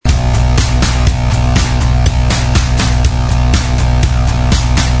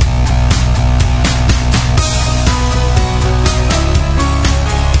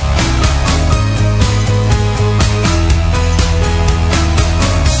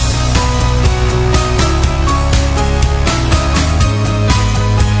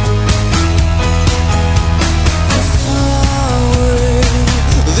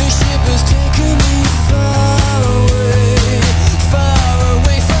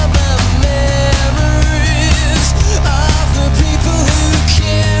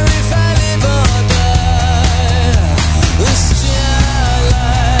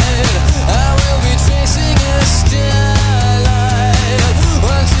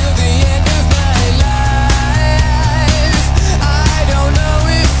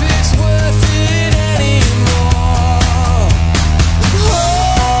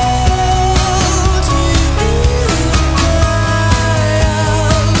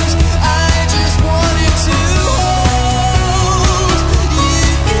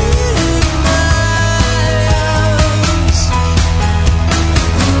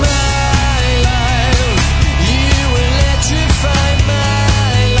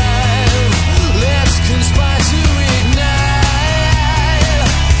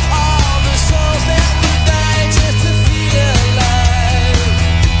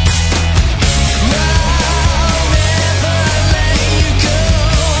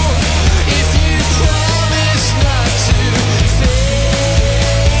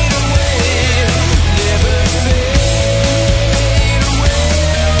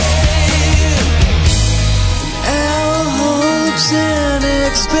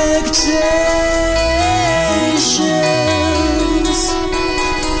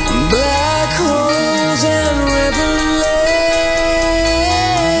black holes and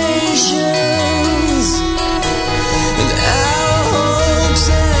revelations, and our hopes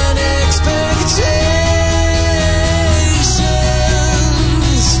and expectations,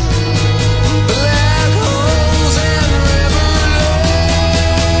 black holes and revelations.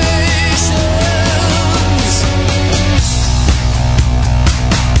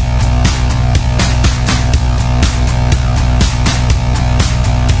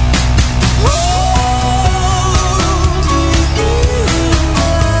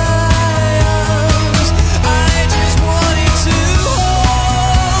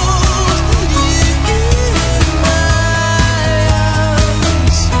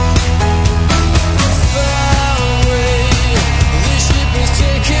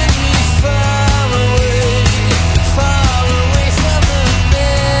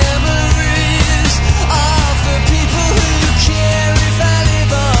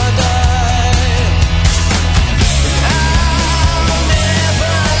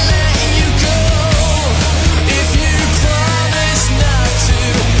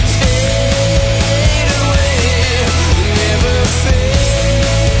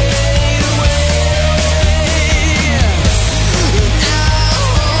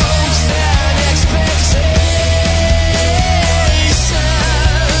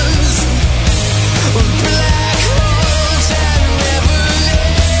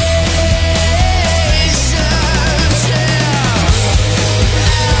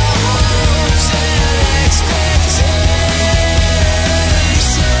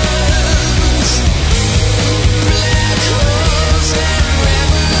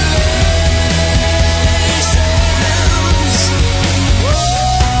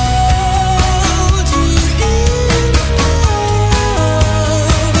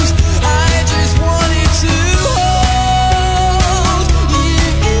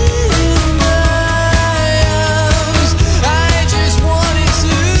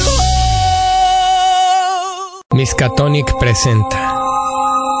 Miskatonic presenta.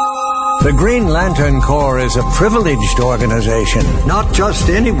 The Green Lantern Corps is a privileged organization. Not just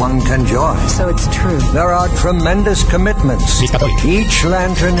anyone can join. So it's true. There are tremendous commitments. Miskatonic. Each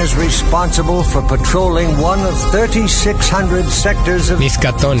lantern is responsible for patrolling one of 3,600 sectors of...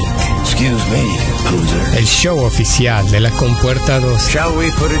 Miskatonic, Excuse me, loser. el show oficial de la Compuerta 2. Shall we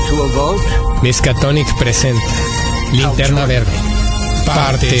put it to a vote? Miskatonic presenta Linterna Verde,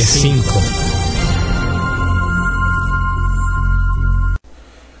 parte 5.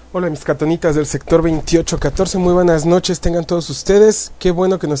 Hola mis catonitas del sector 2814, muy buenas noches tengan todos ustedes, qué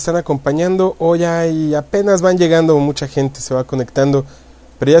bueno que nos están acompañando. Hoy apenas van llegando, mucha gente se va conectando,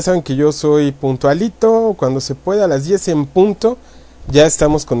 pero ya saben que yo soy puntualito, cuando se pueda a las 10 en punto, ya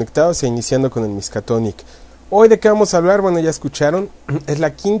estamos conectados e iniciando con el Miskatonic. Hoy de qué vamos a hablar, bueno ya escucharon, es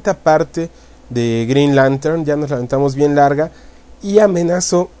la quinta parte de Green Lantern, ya nos la aventamos bien larga y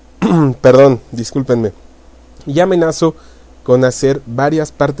amenazo, perdón, discúlpenme, y amenazo con hacer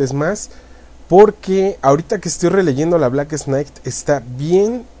varias partes más, porque ahorita que estoy releyendo la Black Knight está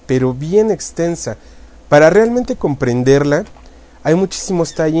bien, pero bien extensa. Para realmente comprenderla hay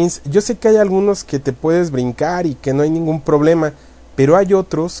muchísimos tie-ins. Yo sé que hay algunos que te puedes brincar y que no hay ningún problema, pero hay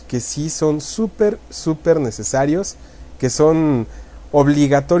otros que sí son súper necesarios, que son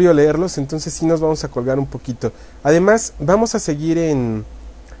obligatorio leerlos, entonces sí nos vamos a colgar un poquito. Además vamos a seguir en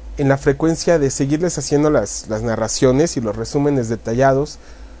la frecuencia de seguirles haciendo las narraciones y los resúmenes detallados,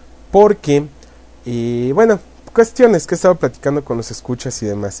 porque bueno, cuestiones que he estado platicando con los escuchas y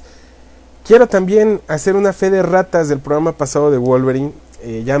demás. Quiero también hacer una fe de ratas del programa pasado de Wolverine.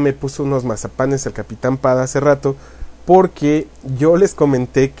 Ya me puso unos mazapanes el Capitán Pada hace rato, porque yo les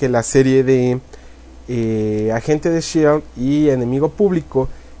comenté que la serie de Agente de S.H.I.E.L.D. y Enemigo Público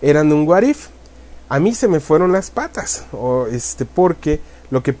eran un what if. A mí se me fueron las patas, porque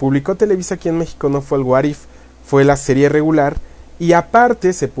lo que publicó Televisa aquí en México no fue el What If, fue la serie regular, y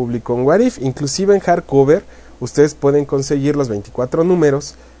aparte se publicó en What If, inclusive en hardcover. Ustedes pueden conseguir los 24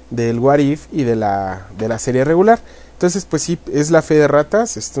 números del What If y de la serie regular. Entonces pues sí, es la fe de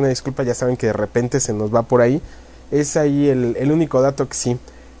ratas, una disculpa, ya saben que de repente se nos va por ahí. Es ahí el único dato que sí,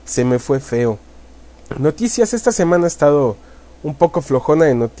 se me fue feo. Noticias, esta semana ha estado un poco flojona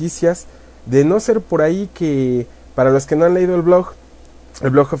de noticias, de no ser por ahí que, para los que no han leído el blog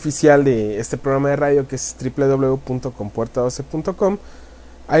oficial de este programa de radio, que es www.compuerta12.com,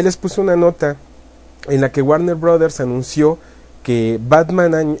 ahí les puse una nota en la que Warner Brothers anunció que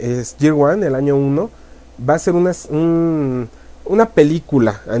Batman Year One, el año 1, va a ser una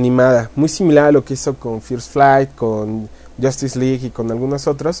película animada muy similar a lo que hizo con First Flight, con Justice League y con algunos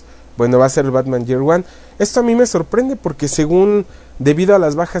otros, bueno, va a ser el Batman Year One. Esto a mí me sorprende porque según, debido a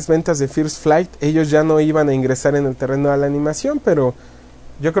las bajas ventas de First Flight, ellos ya no iban a ingresar en el terreno de la animación, pero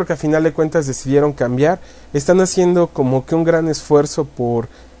yo creo que a final de cuentas decidieron cambiar. Están haciendo como que un gran esfuerzo por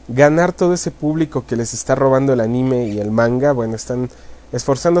ganar todo ese público que les está robando el anime y el manga. Bueno, están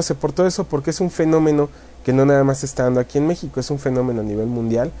esforzándose por todo eso porque es un fenómeno que no nada más está dando aquí en México, es un fenómeno a nivel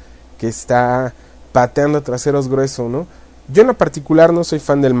mundial que está pateando traseros grueso, ¿no? Yo en lo particular no soy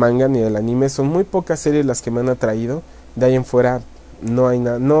fan del manga ni del anime, son muy pocas series las que me han atraído, de ahí en fuera no hay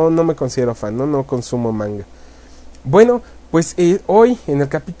nada, no me considero fan, no consumo manga. Bueno, pues hoy en el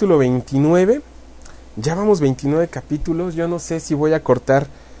capítulo 29, ya vamos 29 capítulos, yo no sé si voy a cortar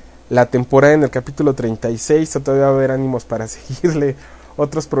la temporada en el capítulo 36 o todavía va a haber ánimos para seguirle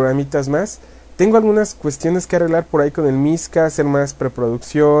otros programitas más. Tengo algunas cuestiones que arreglar por ahí con el Mizca, hacer más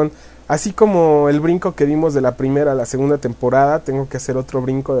preproducción, así como el brinco que dimos de la primera a la segunda temporada, tengo que hacer otro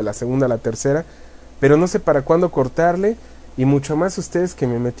brinco de la segunda a la tercera, pero no sé para cuándo cortarle, y mucho más ustedes que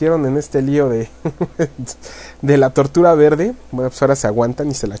me metieron en este lío de de la tortura verde. Bueno, pues ahora se aguantan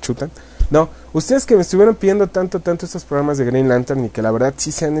y se la chutan. No, ustedes que me estuvieron pidiendo tanto estos programas de Green Lantern y que la verdad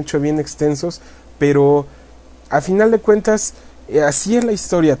sí se han hecho bien extensos, pero a final de cuentas así es la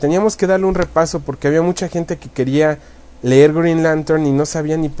historia, teníamos que darle un repaso porque había mucha gente que quería leer Green Lantern y no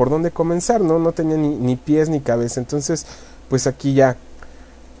sabía ni por dónde comenzar, no tenía ni pies ni cabeza. Entonces pues aquí ya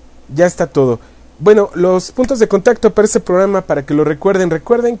está todo. Bueno, los puntos de contacto para este programa, para que lo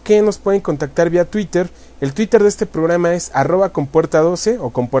recuerden que nos pueden contactar vía Twitter. El Twitter de este programa es @compuerta12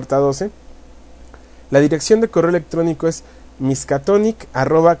 o compuerta12. La dirección de correo electrónico es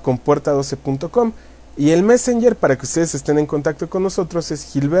miscatonic@compuerta12.com. Y el Messenger para que ustedes estén en contacto con nosotros es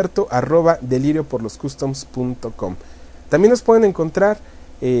gilberto@delirioporloscustoms.com. También nos pueden encontrar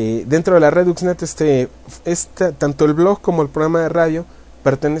dentro de la Reduxnet, tanto el blog como el programa de radio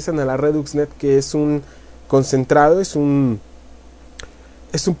pertenecen a la Reduxnet, que es un concentrado, es un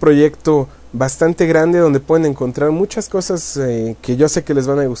proyecto bastante grande donde pueden encontrar muchas cosas que yo sé que les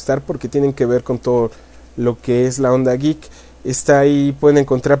van a gustar porque tienen que ver con todo lo que es la onda geek. Está ahí, pueden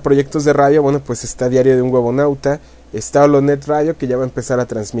encontrar proyectos de radio, bueno, pues está Diario de un Huevonauta, está Holonet Radio, que ya va a empezar a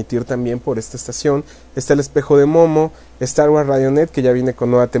transmitir también por esta estación, está El Espejo de Momo, Star Wars Radionet, que ya viene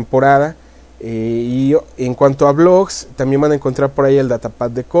con nueva temporada, y en cuanto a blogs, también van a encontrar por ahí el Datapad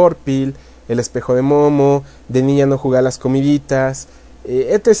de Corpil, El Espejo de Momo, De Niña No Jugar las Comiditas,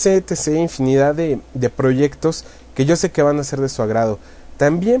 etc, infinidad de proyectos que yo sé que van a ser de su agrado.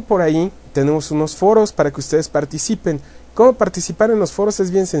 También por ahí tenemos unos foros para que ustedes participen. ¿Cómo participar en los foros?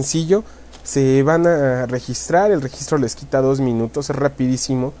 Es bien sencillo, se van a registrar, el registro les quita 2 minutos, es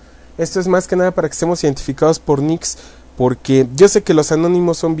rapidísimo. Esto es más que nada para que estemos identificados por nicks, porque yo sé que los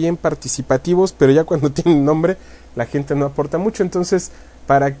anónimos son bien participativos, pero ya cuando tienen nombre la gente no aporta mucho. Entonces,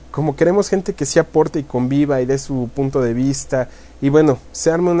 como queremos gente que sí aporte y conviva y dé su punto de vista, y bueno,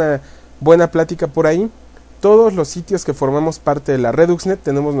 se arme una buena plática por ahí. Todos los sitios que formamos parte de la Reduxnet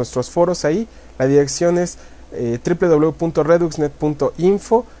tenemos nuestros foros ahí. La dirección es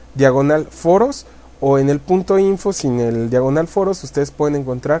www.reduxnet.info/foros, o en el .info sin el /foros ustedes pueden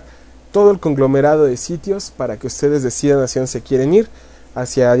encontrar todo el conglomerado de sitios para que ustedes decidan hacia dónde se quieren ir,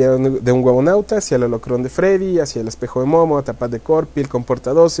 hacia de un Huevonauta, hacia el Holocrón de Freddy, hacia El Espejo de Momo, Datapad de Corpil,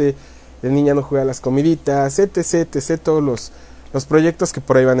 Compuerta 12, De Niña No Juega las Comiditas, etc, todos los proyectos que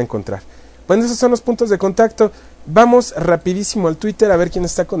por ahí van a encontrar. Bueno, esos son los puntos de contacto. Vamos rapidísimo al Twitter a ver quién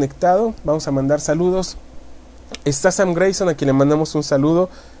está conectado. Vamos a mandar saludos. Está Sam Grayson, a quien le mandamos un saludo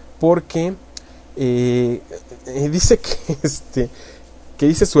porque dice que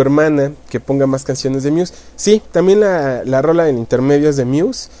dice su hermana que ponga más canciones de Muse. Sí, también la rola del intermedio es de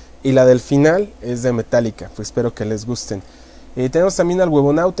Muse y la del final es de Metallica. Pues espero que les gusten. Tenemos también al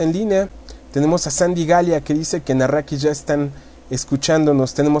Huevonauta en línea. Tenemos a Sandy Galia, que dice que en Arrakis ya están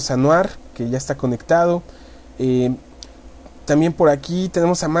escuchándonos. Tenemos a Noir, que ya está conectado. También por aquí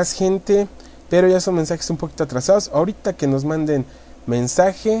tenemos a más gente, pero ya son mensajes un poquito atrasados. Ahorita que nos manden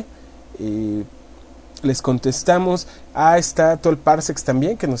mensaje, les contestamos. Está todo el Parsex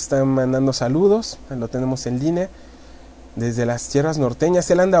también, que nos está mandando saludos. Lo tenemos en línea desde las tierras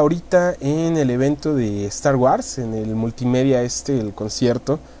norteñas. Él anda ahorita en el evento de Star Wars, en el multimedia el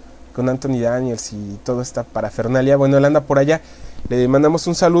concierto con Anthony Daniels y toda esta parafernalia. Bueno, él anda por allá. Le mandamos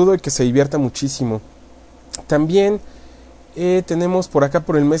un saludo y que se divierta muchísimo. También tenemos por acá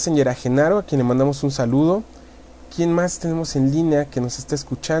por el Messenger a Genaro, a quien le mandamos un saludo. ¿Quién más tenemos en línea que nos está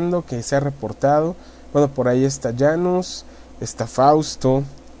escuchando, que se ha reportado? Bueno, por ahí está Janus, está Fausto,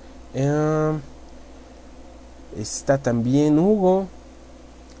 está también Hugo,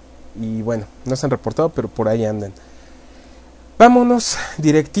 y bueno, no se han reportado, pero por ahí andan. Vámonos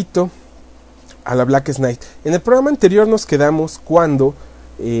directito a la Blackest Night. En el programa anterior nos quedamos cuando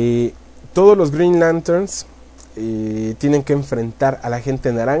todos los Green Lanterns tienen que enfrentar a la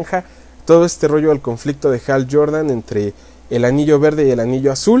Gente Naranja. Todo este rollo del conflicto de Hal Jordan entre el Anillo Verde y el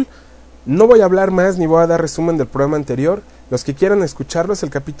Anillo Azul. No voy a hablar más ni voy a dar resumen del programa anterior. Los que quieran escucharlo es el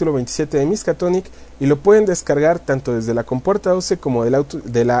capítulo 27 de Miskatonic y lo pueden descargar tanto desde la Compuerta 12 como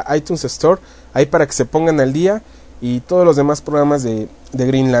de la iTunes Store, ahí para que se pongan al día, y todos los demás programas de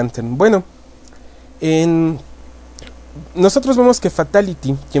Green Lantern. Bueno, nosotros vemos que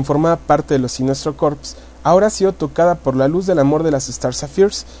Fatality, quien formaba parte de los Sinestro Corps, ahora ha sido tocada por la luz del amor de las Star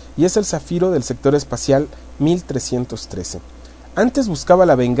Sapphires y es el Zafiro del sector espacial 1313. Antes buscaba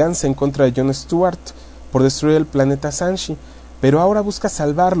la venganza en contra de John Stewart por destruir el planeta Sanshi, pero ahora busca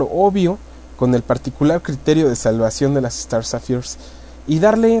salvarlo, obvio, con el particular criterio de salvación de las Star Sapphires y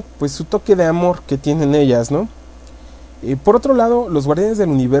darle pues su toque de amor que tienen ellas, ¿no? Por otro lado, los Guardianes del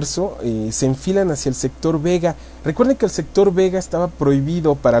Universo se enfilan hacia el sector Vega. Recuerden que el sector Vega estaba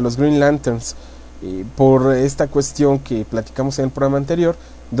prohibido para los Green Lanterns por esta cuestión que platicamos en el programa anterior,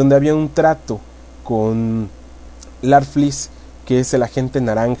 donde había un trato con Larfleeze, que es el Agente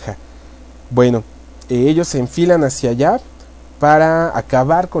Naranja. Bueno, ellos se enfilan hacia allá para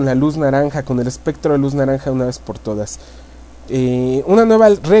acabar con la luz naranja, con el espectro de luz naranja una vez por todas. Una nueva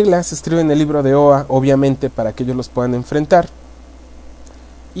regla se escribe en el libro de Oa, obviamente para que ellos los puedan enfrentar,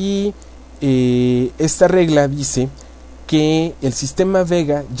 y esta regla dice que el sistema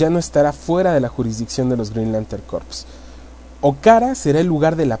Vega ya no estará fuera de la jurisdicción de los Green Lantern Corps. Okara será el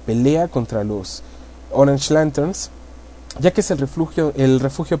lugar de la pelea contra los Orange Lanterns, ya que es el refugio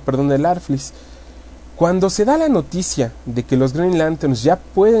de Larfleeze. Cuando se da la noticia de que los Green Lanterns ya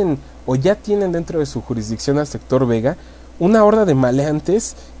pueden o ya tienen dentro de su jurisdicción al sector Vega, una horda de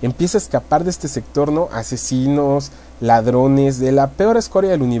maleantes empieza a escapar de este sector, ¿no? Asesinos, ladrones, de la peor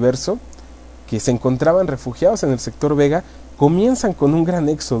escoria del universo, que se encontraban refugiados en el sector Vega, comienzan con un gran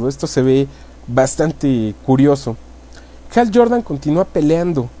éxodo. Esto se ve bastante curioso. Hal Jordan continúa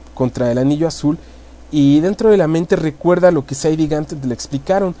peleando contra el Anillo Azul y dentro de la mente recuerda lo que Sadie Ganthet le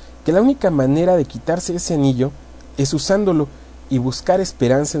explicaron, que la única manera de quitarse ese anillo es usándolo y buscar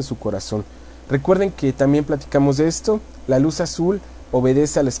esperanza en su corazón. Recuerden que también platicamos de esto. La luz azul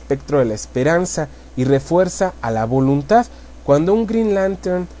obedece al espectro de la esperanza y refuerza a la voluntad. Cuando un Green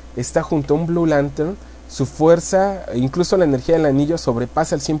Lantern está junto a un Blue Lantern, su fuerza, incluso la energía del anillo,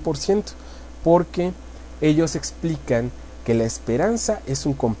 sobrepasa el 100%, porque ellos explican que la esperanza es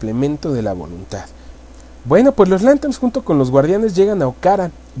un complemento de la voluntad. Bueno, pues los Lanterns junto con los Guardianes llegan a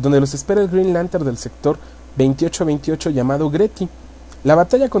Okara, donde los espera el Green Lantern del sector 2828 llamado Gretty. La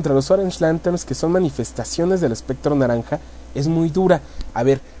batalla contra los Orange Lanterns, que son manifestaciones del espectro naranja, es muy dura. A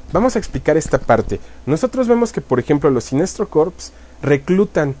ver, vamos a explicar esta parte. Nosotros vemos que, por ejemplo, los Sinestro Corps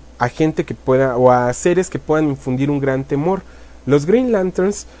reclutan a gente que pueda, o a seres que puedan infundir un gran temor. Los Green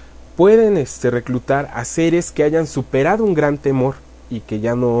Lanterns pueden reclutar a seres que hayan superado un gran temor y que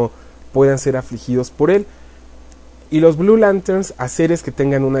ya no puedan ser afligidos por él. Y los Blue Lanterns a seres que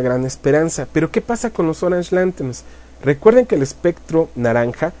tengan una gran esperanza. Pero ¿qué pasa con los Orange Lanterns? Recuerden que el espectro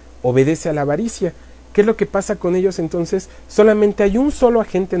naranja obedece a la avaricia. ¿Qué es lo que pasa con ellos entonces? Solamente hay un solo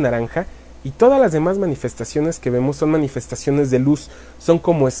agente naranja y todas las demás manifestaciones que vemos son manifestaciones de luz, son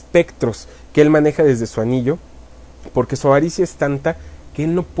como espectros que él maneja desde su anillo, porque su avaricia es tanta que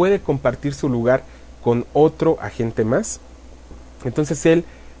él no puede compartir su lugar con otro agente más. Entonces él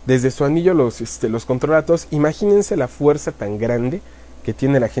desde su anillo los controla a todos. Imagínense la fuerza tan grande que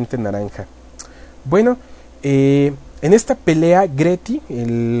tiene el agente naranja. Bueno, en esta pelea Gretty,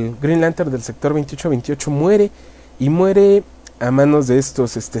 el Green Lantern del sector 2828, muere, y muere a manos de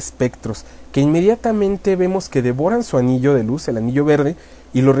estos espectros, que inmediatamente vemos que devoran su anillo de luz, el anillo verde,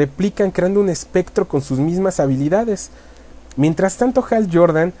 y lo replican creando un espectro con sus mismas habilidades. Mientras tanto, Hal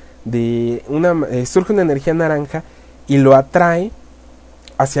Jordan surge una energía naranja y lo atrae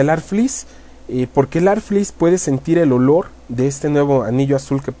hacia Larfleeze, porque Larfleeze puede sentir el olor de este nuevo anillo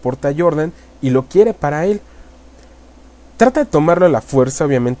azul que porta Jordan y lo quiere para él. Trata de tomarlo a la fuerza,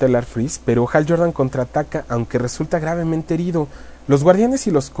 obviamente, a Larfleeze, pero Hal Jordan contraataca, aunque resulta gravemente herido. Los Guardianes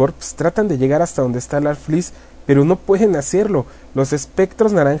y los Corps tratan de llegar hasta donde está Larfleeze, pero no pueden hacerlo. Los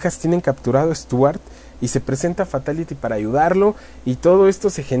espectros naranjas tienen capturado a Stewart y se presenta Fatality para ayudarlo, y todo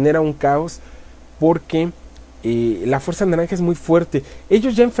esto se genera un caos porque la fuerza naranja es muy fuerte.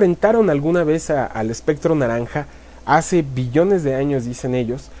 Ellos ya enfrentaron alguna vez al espectro naranja hace billones de años, dicen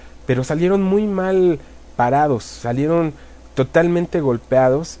ellos, pero salieron muy mal parados, salieron totalmente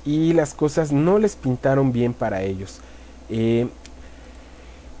golpeados y las cosas no les pintaron bien para ellos.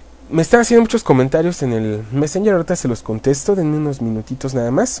 Me están haciendo muchos comentarios en el Messenger, ahorita se los contesto, denme unos minutitos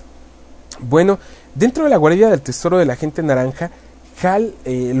nada más. Bueno, dentro de la guarida del tesoro del agente naranja, Hal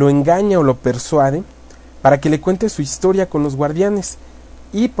lo engaña o lo persuade para que le cuente su historia con los guardianes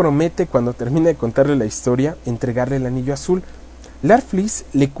y promete, cuando termine de contarle la historia, entregarle el anillo azul. Larfleeze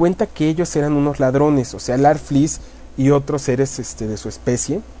le cuenta que ellos eran unos ladrones, o sea, Larfleeze y otros seres de su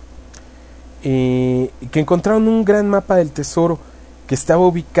especie, que encontraron un gran mapa del tesoro que estaba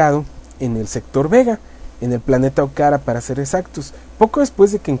ubicado en el sector Vega, en el planeta Okara para ser exactos. Poco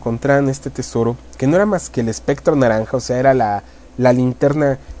después de que encontraran este tesoro, que no era más que el espectro naranja, o sea, era la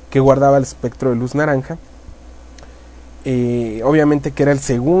linterna que guardaba el espectro de luz naranja, obviamente que era el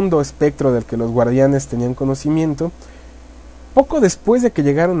segundo espectro del que los guardianes tenían conocimiento. Poco después de que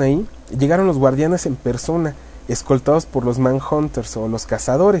llegaron ahí, llegaron los guardianes en persona, escoltados por los Manhunters o los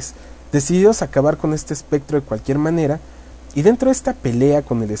cazadores, decididos a acabar con este espectro de cualquier manera. Y dentro de esta pelea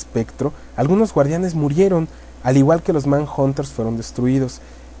con el espectro, algunos guardianes murieron, al igual que los Manhunters fueron destruidos,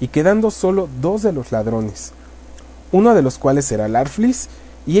 y quedando solo 2 de los ladrones, uno de los cuales era Larfleeze,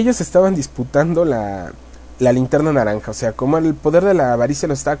 y ellos estaban disputando la linterna naranja. O sea, como el poder de la avaricia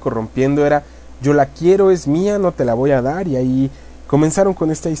lo estaba corrompiendo, era yo la quiero, es mía, no te la voy a dar, y ahí comenzaron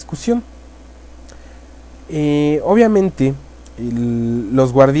con esta discusión. Obviamente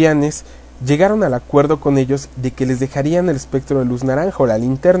los guardianes llegaron al acuerdo con ellos de que les dejarían el espectro de luz naranja o la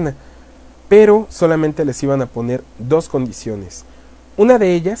linterna, pero solamente les iban a poner 2 condiciones. Una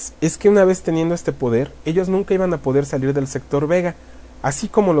de ellas es que una vez teniendo este poder, ellos nunca iban a poder salir del sector Vega, así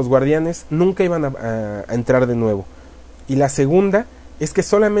como los guardianes nunca iban a entrar de nuevo. Y la segunda es que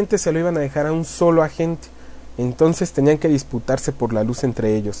solamente se lo iban a dejar a un solo agente, entonces tenían que disputarse por la luz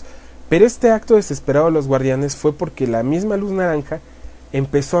entre ellos. Pero este acto desesperado de los guardianes fue porque la misma luz naranja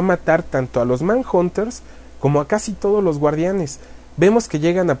empezó a matar tanto a los Manhunters como a casi todos los guardianes. Vemos que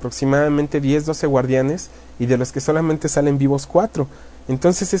llegan aproximadamente 10-12 guardianes y de los que solamente salen vivos 4.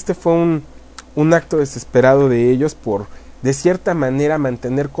 Entonces este fue un acto desesperado de ellos por, de cierta manera,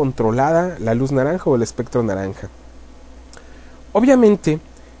 mantener controlada la luz naranja o el espectro naranja. Obviamente,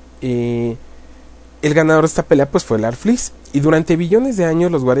 el ganador de esta pelea pues fue Larfleeze, y durante billones de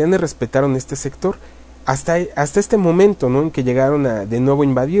años los guardianes respetaron este sector hasta este momento, ¿no?, en que llegaron a de nuevo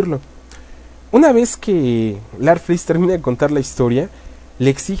invadirlo. Una vez que Larfleeze termina de contar la historia, le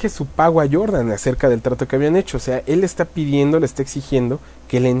exige su pago a Jordan acerca del trato que habían hecho. O sea, él le está exigiendo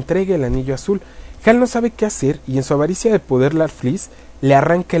que le entregue el anillo azul. Hal no sabe qué hacer y en su avaricia de poder Larfleeze le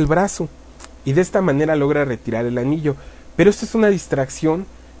arranca el brazo y de esta manera logra retirar el anillo. Pero esto es una distracción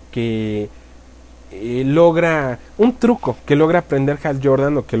que logra, un truco que logra aprender Hal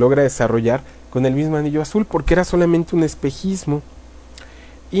Jordan o que logra desarrollar con el mismo anillo azul, porque era solamente un espejismo.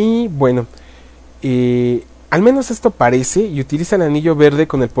 Y bueno, al menos esto parece, y utiliza el anillo verde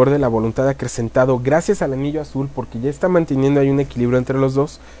con el poder de la voluntad acrecentado gracias al anillo azul, porque ya está manteniendo ahí un equilibrio entre los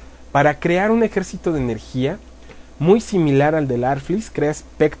dos, para crear un ejército de energía muy similar al de Larfleeze. Crea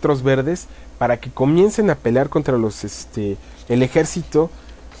espectros verdes para que comiencen a pelear contra el ejército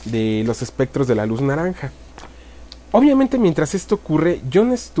de los espectros de la luz naranja. Obviamente mientras esto ocurre,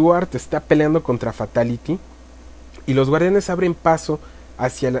 Jon Stewart está peleando contra Fatality y los guardianes abren paso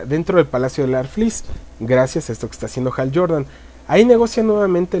hacia dentro del palacio de Larfleeze gracias a esto que está haciendo Hal Jordan. Ahí negocia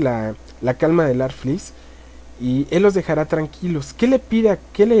nuevamente la calma de Larfleeze y él los dejará tranquilos. ¿Qué le pide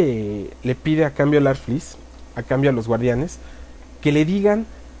a cambio a Larfleeze? A cambio a los guardianes, que le digan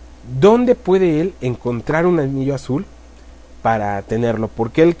dónde puede él encontrar un anillo azul para tenerlo,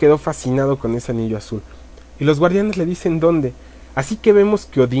 porque él quedó fascinado con ese anillo azul. Y los guardianes le dicen dónde. Así que vemos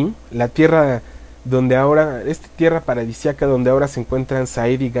que Odin, la tierra donde ahora, esta tierra paradisíaca donde ahora se encuentran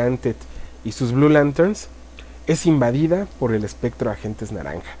Said y Gantet y sus Blue Lanterns, es invadida por el espectro de agentes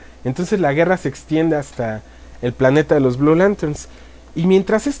naranja. Entonces la guerra se extiende hasta el planeta de los Blue Lanterns. Y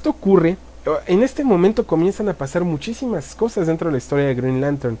mientras esto ocurre, en este momento comienzan a pasar muchísimas cosas dentro de la historia de Green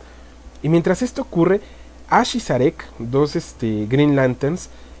Lantern. Y mientras esto ocurre, Ash y Zarek, 2 Green Lanterns,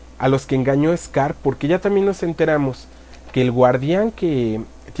 a los que engañó Scar, porque ya también nos enteramos que el guardián que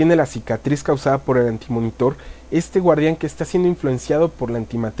tiene la cicatriz causada por el antimonitor, este guardián que está siendo influenciado por la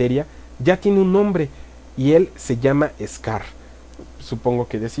antimateria, ya tiene un nombre, y él se llama Scar, supongo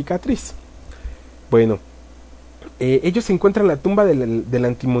que de cicatriz. Bueno, ellos encuentran la tumba del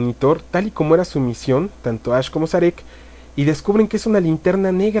antimonitor, tal y como era su misión, tanto Ash como Zarek, y descubren que es una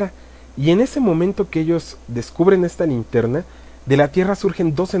linterna negra. Y en ese momento que ellos descubren esta linterna, de la tierra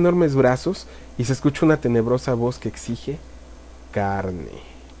surgen 2 enormes brazos y se escucha una tenebrosa voz que exige carne.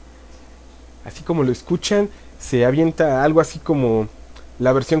 Así como lo escuchan, se avienta algo así como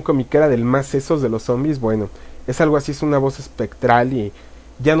la versión comiquera del Más Sesos de los zombies. Bueno, es algo así, es una voz espectral y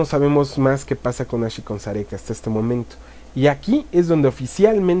ya no sabemos más qué pasa con Ash y con Sarek hasta este momento. Y aquí es donde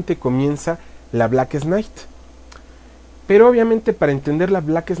oficialmente comienza la Blackest Night. Pero obviamente para entender la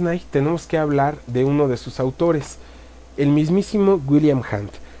Blackest Night tenemos que hablar de uno de sus autores, el mismísimo William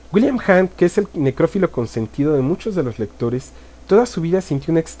Hunt. William Hunt, que es el necrófilo consentido de muchos de los lectores, toda su vida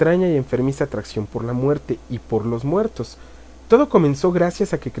sintió una extraña y enfermiza atracción por la muerte y por los muertos. Todo comenzó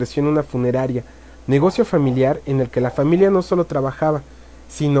gracias a que creció en una funeraria, negocio familiar en el que la familia no solo trabajaba,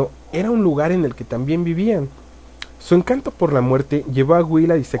 sino era un lugar en el que también vivían. Su encanto por la muerte llevó a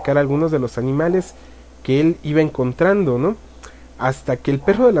Will a disecar algunos de los animales que él iba encontrando, ¿no? Hasta que el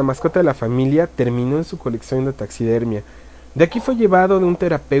perro de la mascota de la familia terminó en su colección de taxidermia. De aquí fue llevado de un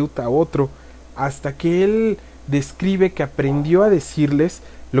terapeuta a otro, hasta que él describe que aprendió a decirles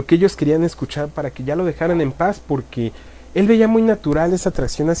lo que ellos querían escuchar para que ya lo dejaran en paz, porque él veía muy natural esa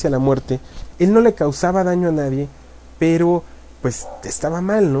atracción hacia la muerte. Él no le causaba daño a nadie, pero pues estaba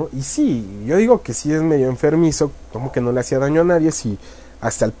mal, ¿no? Y sí, yo digo que sí es medio enfermizo, como que no le hacía daño a nadie si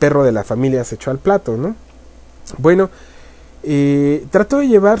hasta el perro de la familia se echó al plato, ¿no? Bueno, trató de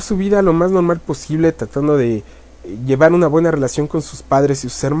llevar su vida lo más normal posible, tratando de llevar una buena relación con sus padres y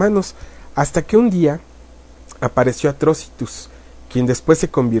sus hermanos, hasta que un día apareció Atrocitus, quien después se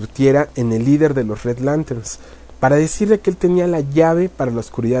convirtiera en el líder de los Red Lanterns, para decirle que él tenía la llave para la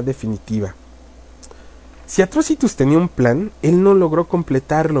oscuridad definitiva. Si Atrocitus tenía un plan, él no logró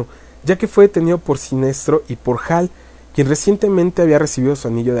completarlo, ya que fue detenido por Sinestro y por Hal, quien recientemente había recibido su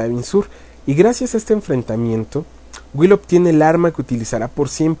anillo de Abin Sur, y gracias a este enfrentamiento, Will obtiene el arma que utilizará por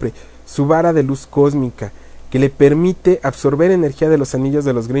siempre, su vara de luz cósmica, que le permite absorber energía de los anillos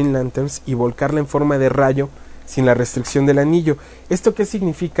de los Green Lanterns y volcarla en forma de rayo sin la restricción del anillo. ¿Esto qué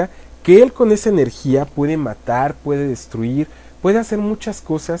significa? Que él con esa energía puede matar, puede destruir, puede hacer muchas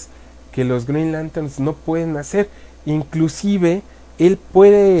cosas que los Green Lanterns no pueden hacer. Inclusive él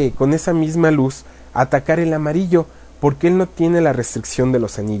puede con esa misma luz atacar el amarillo, porque él no tiene la restricción de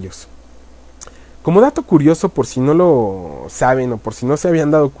los anillos. Como dato curioso, por si no lo saben o por si no se habían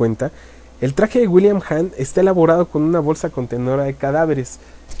dado cuenta, el traje de William Hunt está elaborado con una bolsa contenedora de cadáveres.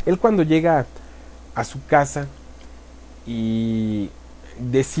 Él cuando llega a su casa y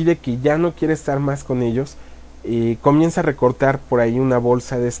decide que ya no quiere estar más con ellos, comienza a recortar por ahí una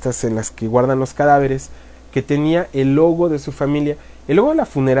bolsa de estas en las que guardan los cadáveres, que tenía el logo de su familia, el logo de la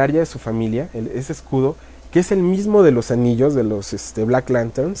funeraria de su familia, ese escudo, que es el mismo de los anillos de los Black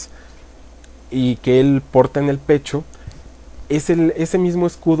Lanterns, y que él porta en el pecho. Ese mismo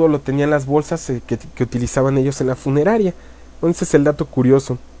escudo lo tenían las bolsas que utilizaban ellos en la funeraria. Entonces es el dato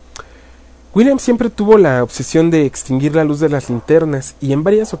curioso. William siempre tuvo la obsesión de extinguir la luz de las linternas, y en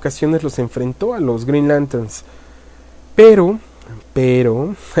varias ocasiones los enfrentó a los Green Lanterns. Pero,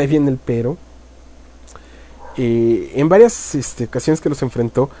 ahí viene el pero, en varias ocasiones que los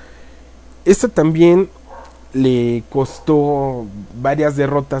enfrentó, esto también le costó varias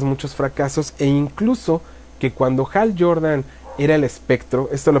derrotas, muchos fracasos, e incluso que cuando Hal Jordan era el espectro,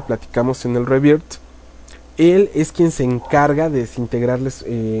 esto lo platicamos en el Rebirth, él es quien se encarga de desintegrarles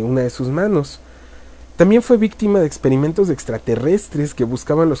una de sus manos. También fue víctima de experimentos extraterrestres que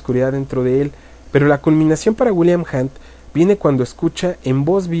buscaban la oscuridad dentro de él, pero la culminación para William Hunt viene cuando escucha en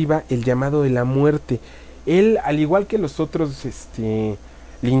voz viva el llamado de la muerte. Él, al igual que los otros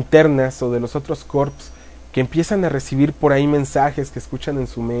linternas o de los otros corps, que empiezan a recibir por ahí mensajes que escuchan en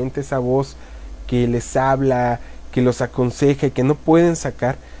su mente, esa voz que les habla, que los aconseja y que no pueden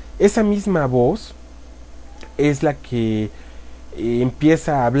sacar, esa misma voz es la que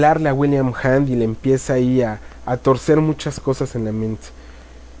empieza a hablarle a William Hunt y le empieza ahí a torcer muchas cosas en la mente.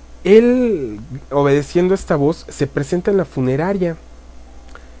 Él, obedeciendo a esta voz, se presenta en la funeraria,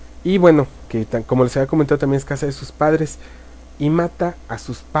 y bueno, que como les había comentado, también es casa de sus padres, y mata a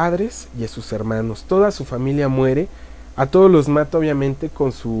sus padres y a sus hermanos. Toda su familia muere, a todos los mata obviamente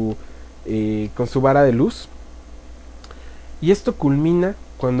con su vara de luz. Y esto culmina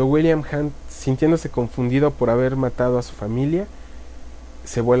cuando William Hunt, sintiéndose confundido por haber matado a su familia,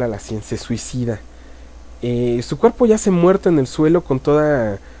 se vuela a la sien, se suicida. Su cuerpo yace muerto en el suelo con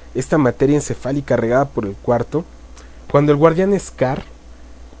toda esta materia encefálica regada por el cuarto, cuando el guardián Scar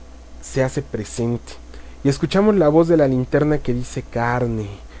se hace presente. Y escuchamos la voz de la linterna que dice carne.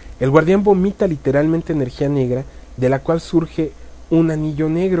 El guardián vomita literalmente energía negra, de la cual surge un anillo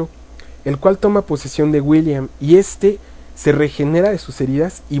negro, el cual toma posesión de William, y se regenera de sus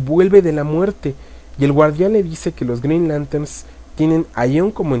heridas y vuelve de la muerte. Y el guardián le dice que los Green Lanterns tienen a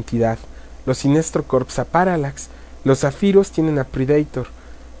Ion como entidad, los Sinestro Corps a Parallax, los Zafiros tienen a Predator,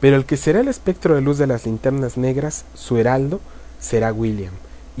 pero el que será el espectro de luz de las linternas negras, su heraldo, será William.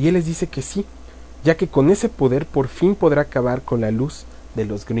 Y él les dice que sí, ya que con ese poder por fin podrá acabar con la luz de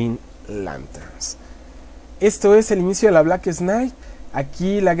los Green Lanterns. Esto es el inicio de la Blackest Night.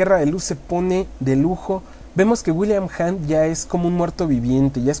 Aquí la guerra de luz se pone de lujo. Vemos que William Hunt ya es como un muerto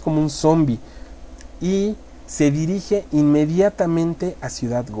viviente, ya es como un zombie, y se dirige inmediatamente a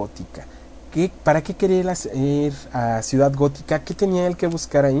Ciudad Gótica. ¿Para qué quería ir a Ciudad Gótica? ¿Qué tenía él que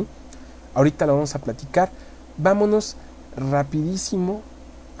buscar ahí? Ahorita lo vamos a platicar. Vámonos rapidísimo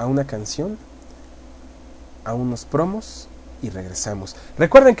a una canción, a unos promos y regresamos.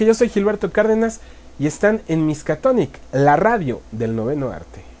 Recuerden que yo soy Gilberto Cárdenas y están en Miskatonic, la radio del noveno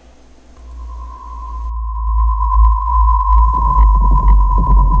arte.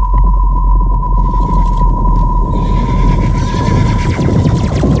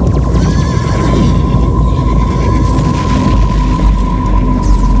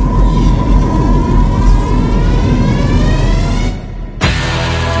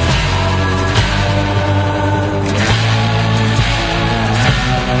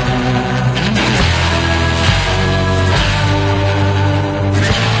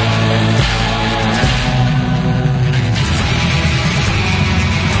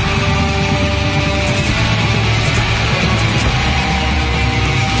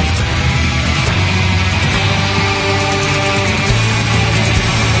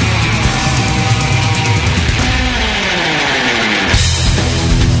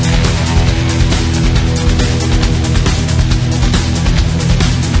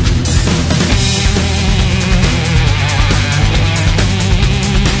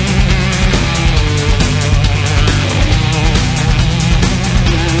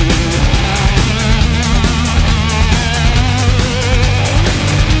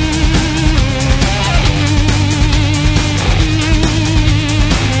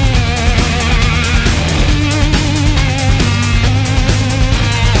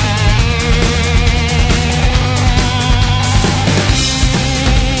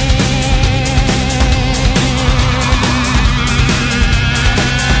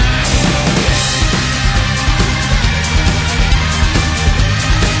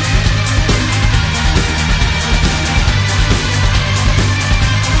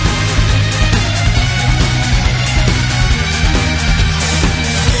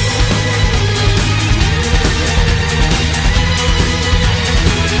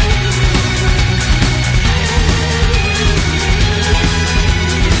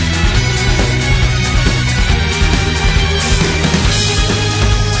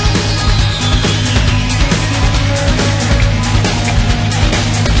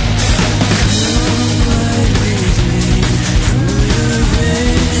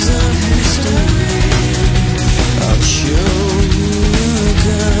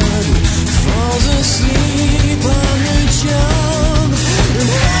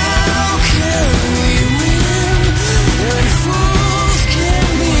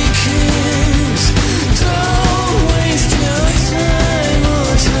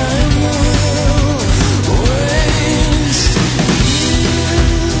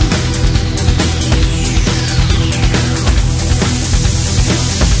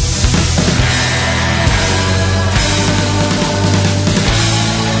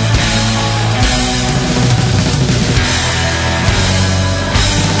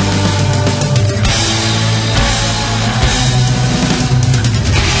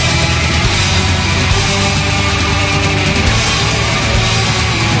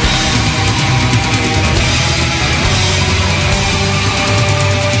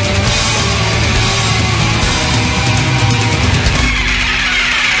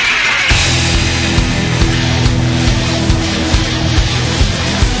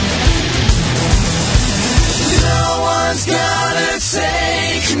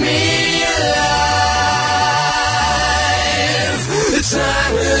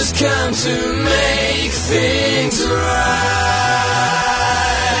 come to make things right.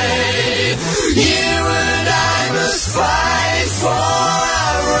 You and I must fight for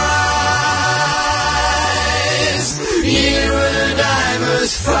our rights. You and I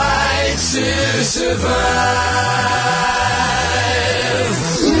must fight to survive.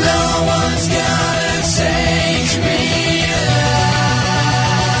 No one's gonna take me alive.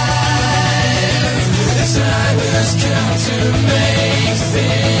 The time has come to make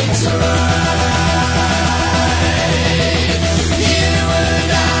things right. You and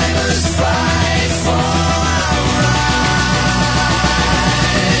I must fight for our rights.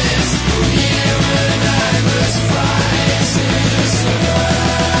 You and I must fight to survive.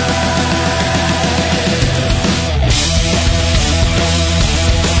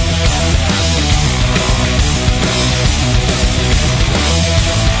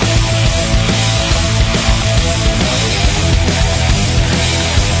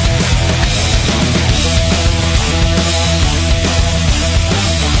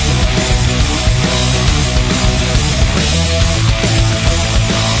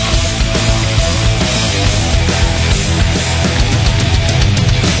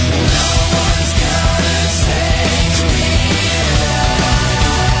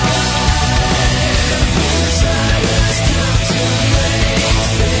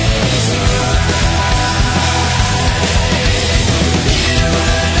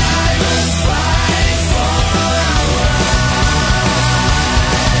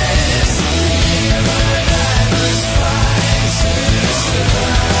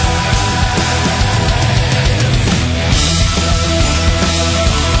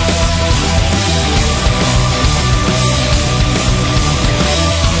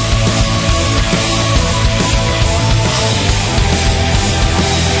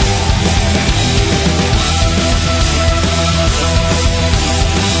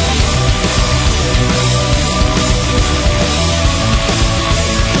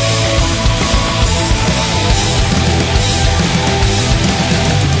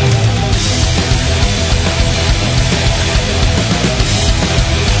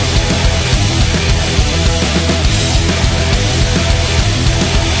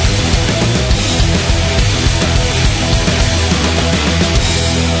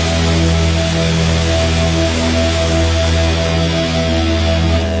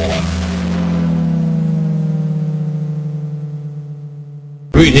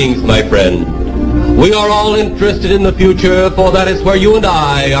 Greetings, my friend. We are all interested in the future, for that is where you and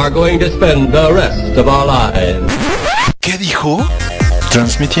I are going to spend the rest of our lives. ¿Qué dijo?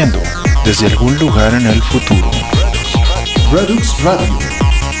 Transmitiendo desde algún lugar en el futuro. Redux Radio,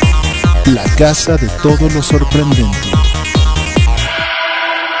 La casa de todo lo sorprendente.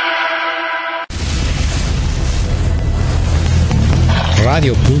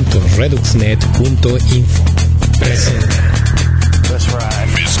 Radio.reduxnet.info presenta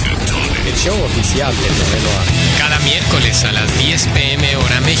el show oficial del noveno arte. Cada miércoles a las 10 p.m.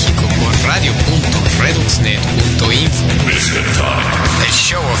 hora México por radio.reduxnet.info. El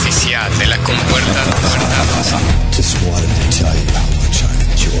show oficial de la compuerta 2. just wanted to tell you how much I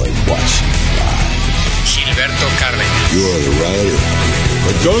enjoy watching you live. Gilberto Cárdenas. You're the rider.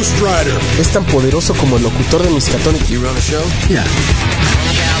 A Ghost Rider. Es tan poderoso como el locutor de Miskatonic. You run a show? Yeah.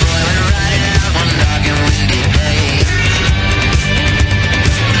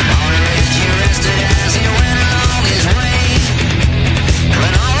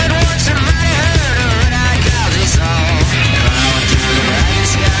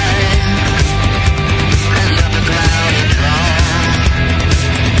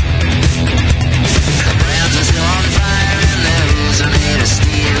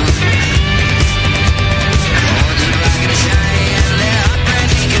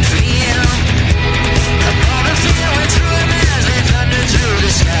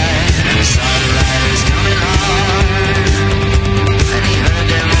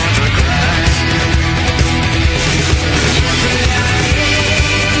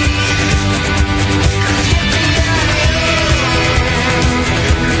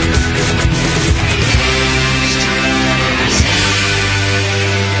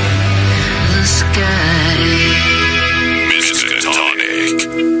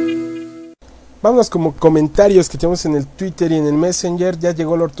 Vámonos como comentarios que tenemos en el Twitter y en el Messenger. Ya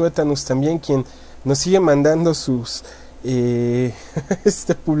llegó Lord Tuétanos también, quien nos sigue mandando sus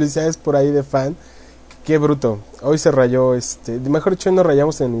publicidades por ahí de fan. Qué bruto. Hoy se rayó, mejor dicho, hoy nos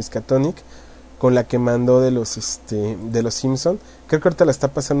rayamos en Miskatonic con la que mandó de los Simpson. Creo que ahorita la está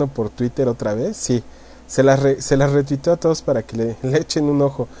pasando por Twitter otra vez. Sí, se las retuiteó a todos para que le echen un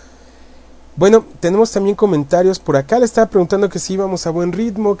ojo. Bueno, tenemos también comentarios por acá. Le estaba preguntando que si íbamos a buen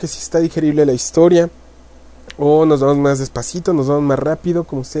ritmo, que si está digerible la historia, o nos vamos más despacito, nos vamos más rápido,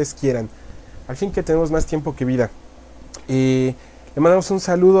 como ustedes quieran. Al fin que tenemos más tiempo que vida. Le mandamos un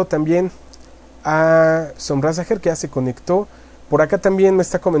saludo también a Somrazager, que ya se conectó. Por acá también me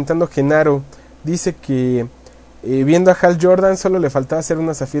está comentando Genaro. Dice que viendo a Hal Jordan solo le faltaba hacer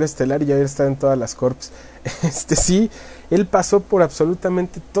una Zafira Estelar y ya está en todas las corps. Sí, él pasó por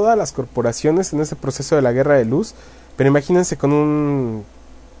absolutamente todas las corporaciones en ese proceso de la Guerra de Luz, pero imagínense con un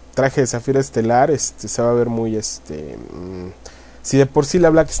traje de Zafira Estelar, se va a ver muy si de por sí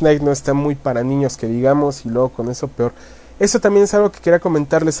la Black Knight no está muy para niños que digamos, y luego con eso peor. Eso también es algo que quería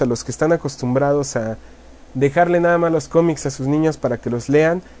comentarles a los que están acostumbrados a dejarle nada más los cómics a sus niños para que los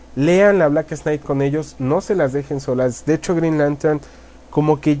lean. Lean la Black Knight con ellos, no se las dejen solas. De hecho, Green Lantern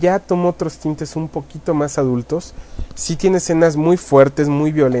como que ya tomó otros tintes un poquito más adultos. Sí tiene escenas muy fuertes,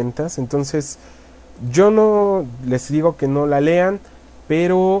 muy violentas. Entonces, yo no les digo que no la lean,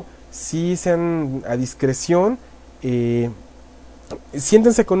 pero sí sean a discreción.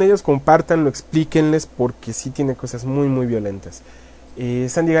 Siéntense con ellos, compártanlo, explíquenles, porque sí tiene cosas muy, muy violentas.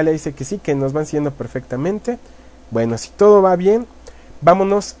 Sandy Galea dice que sí, que nos van siguiendo perfectamente. Bueno, si todo va bien,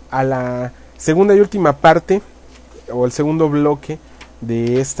 vámonos a la segunda y última parte, o el segundo bloque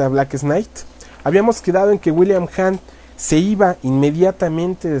de esta Black Knight. Habíamos quedado en que William Hunt se iba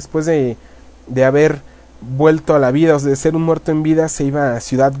inmediatamente después de haber vuelto a la vida, o de ser un muerto en vida, se iba a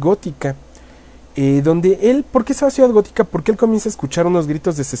Ciudad Gótica, donde él, ¿por qué se va a Ciudad Gótica? Porque él comienza a escuchar unos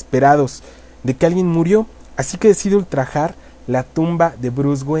gritos desesperados de que alguien murió, así que decide ultrajar la tumba de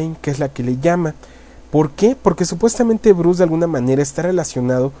Bruce Wayne, que es la que le llama. ¿Por qué? Porque supuestamente Bruce de alguna manera está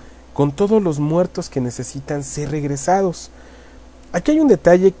relacionado con todos los muertos que necesitan ser regresados. Aquí hay un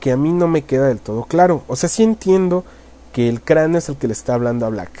detalle que a mí no me queda del todo claro. O sea, sí entiendo que el cráneo es el que le está hablando a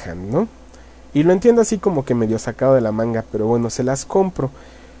Black Hand, ¿no? Y lo entiendo así como que medio sacado de la manga, pero bueno, se las compro.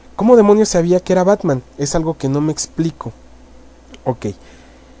 ¿Cómo demonios sabía que era Batman? Es algo que no me explico. Ok.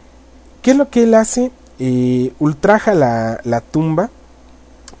 ¿Qué es lo que él hace? Ultraja la tumba.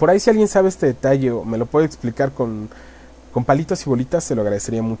 Por ahí si alguien sabe este detalle o me lo puede explicar con palitos y bolitas, se lo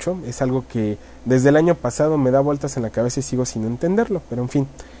agradecería mucho. Es algo que desde el año pasado me da vueltas en la cabeza y sigo sin entenderlo, pero en fin.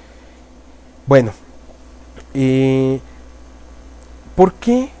 Bueno, ¿por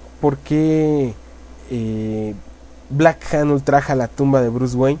qué Black Hand ultraja la tumba de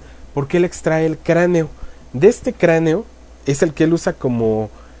Bruce Wayne? Porque él extrae el cráneo. De este cráneo es el que él usa como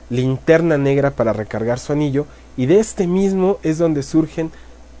linterna negra para recargar su anillo, y de este mismo es donde surgen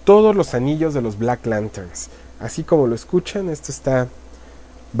todos los anillos de los Black Lanterns. Así como lo escuchan, esto está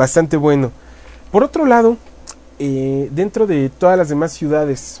bastante bueno. Por otro lado, dentro de todas las demás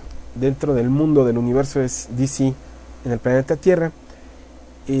ciudades, dentro del mundo del universo de DC en el planeta Tierra,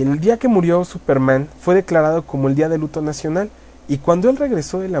 el día que murió Superman fue declarado como el Día de Luto Nacional, y cuando él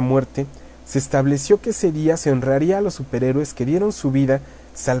regresó de la muerte, se estableció que ese día se honraría a los superhéroes que dieron su vida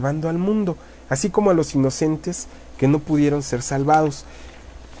salvando al mundo, así como a los inocentes que no pudieron ser salvados.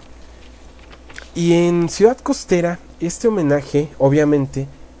 Y en Ciudad Costera, este homenaje, obviamente,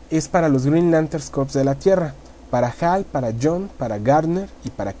 es para los Green Lantern Corps de la Tierra, para Hal, para John, para Gardner y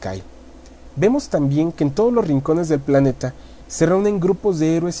para Kyle. Vemos también que en todos los rincones del planeta se reúnen grupos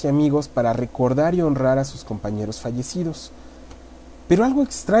de héroes y amigos para recordar y honrar a sus compañeros fallecidos. Pero algo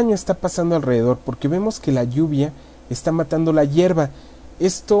extraño está pasando alrededor, porque vemos que la lluvia está matando la hierba.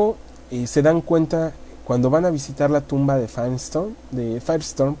 Esto se dan cuenta cuando van a visitar la tumba de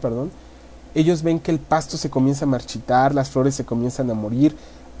Firestorm, ellos ven que el pasto se comienza a marchitar, las flores se comienzan a morir,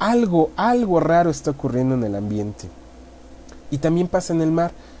 algo raro está ocurriendo en el ambiente. Y también pasa en el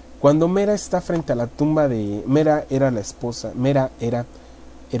mar, cuando Mera está frente a la tumba de... Mera era la esposa, Mera,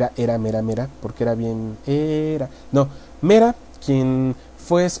 porque era bien... Mera, quien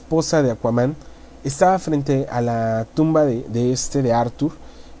fue esposa de Aquaman, estaba frente a la tumba de Arthur,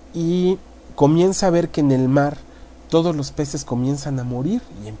 y comienza a ver que en el mar todos los peces comienzan a morir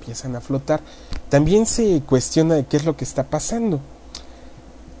y empiezan a flotar. También se cuestiona de qué es lo que está pasando.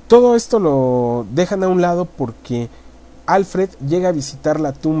 Todo esto lo dejan a un lado porque Alfred llega a visitar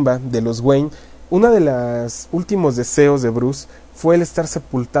la tumba de los Wayne. Uno de los últimos deseos de Bruce fue el estar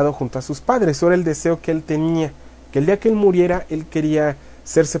sepultado junto a sus padres. Era el deseo que él tenía, que el día que él muriera, él quería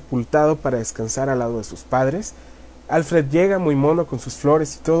ser sepultado para descansar al lado de sus padres. Alfred llega muy mono con sus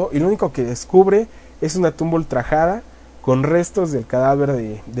flores y todo, y lo único que descubre es una tumba ultrajada con restos del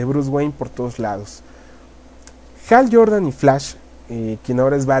cadáver de Bruce Wayne por todos lados. Hal Jordan y Flash, quien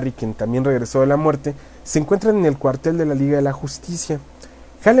ahora es Barry, quien también regresó de la muerte, se encuentran en el cuartel de la Liga de la Justicia.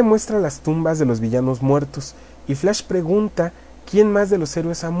 Hal le muestra las tumbas de los villanos muertos, y Flash pregunta quién más de los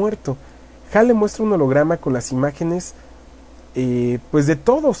héroes ha muerto. Hal le muestra un holograma con las imágenes pues de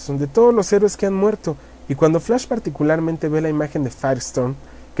todos los héroes que han muerto, y cuando Flash particularmente ve la imagen de Firestorm,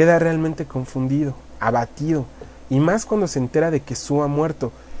 queda realmente confundido, abatido, y más cuando se entera de que Sue ha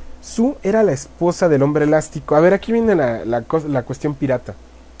muerto. Sue era la esposa del Hombre Elástico. A ver, aquí viene la cuestión pirata.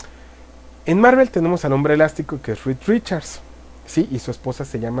 En Marvel tenemos al Hombre Elástico, que es Reed Richards, sí, y su esposa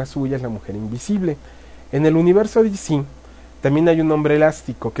se llama Sue, y es la Mujer Invisible. En el universo DC también hay un Hombre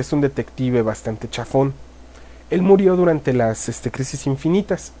Elástico, que es un detective bastante chafón. Él murió durante las Crisis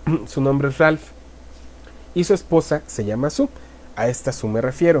Infinitas. Su nombre es Ralph, y su esposa se llama Sue. A esta Sue me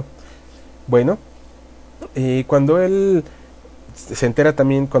refiero. Bueno, cuando él se entera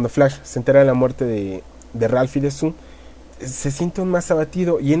también, cuando Flash se entera de la muerte de Ralph y de Sue, se siente aún más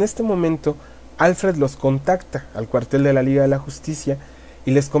abatido, y en este momento Alfred los contacta al cuartel de la Liga de la Justicia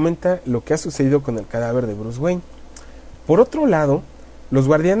y les comenta lo que ha sucedido con el cadáver de Bruce Wayne. Por otro lado, los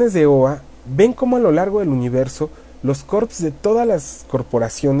guardianes de Oa ven cómo a lo largo del universo los corps de todas las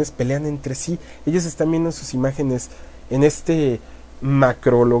corporaciones pelean entre sí. Ellos están viendo sus imágenes en este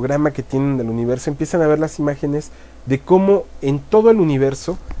macroholograma que tienen del universo. Empiezan a ver las imágenes de cómo en todo el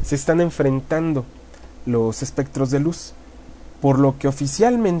universo se están enfrentando los espectros de luz, por lo que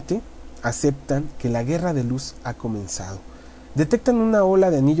oficialmente aceptan que la guerra de luz ha comenzado. Detectan una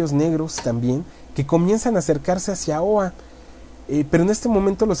ola de anillos negros también que comienzan a acercarse hacia Oa, pero en este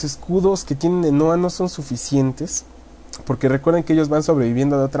momento los escudos que tienen en Oa no son suficientes, porque recuerden que ellos van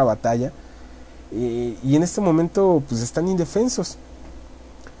sobreviviendo de otra batalla, y en este momento pues están indefensos.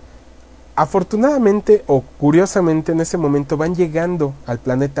 Afortunadamente o curiosamente, en ese momento van llegando al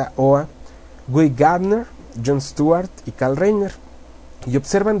planeta Oa Guy Gardner, John Stewart y Kal Rayner, y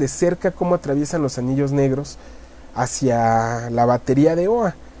observan de cerca cómo atraviesan los anillos negros hacia la batería de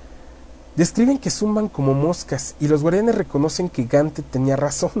Oa. Describen que zumban como moscas, y los guardianes reconocen que Gante tenía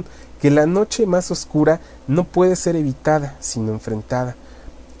razón, que la noche más oscura no puede ser evitada, sino enfrentada.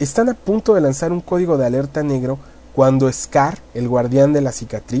 Están a punto de lanzar un código de alerta negro cuando Scar, el guardián de la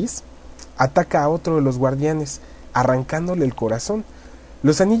cicatriz, ataca a otro de los guardianes, arrancándole el corazón.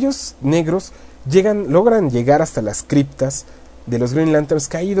 Los anillos negros logran llegar hasta las criptas de los Green Lanterns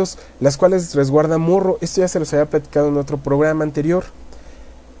caídos, las cuales resguarda Morro. Esto ya se los había platicado en otro programa anterior.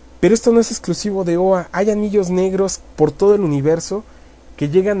 Pero esto no es exclusivo de Oa. Hay anillos negros por todo el universo que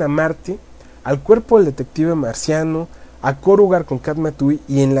llegan a Marte, al cuerpo del detective marciano, a Korugar con Katma Tui,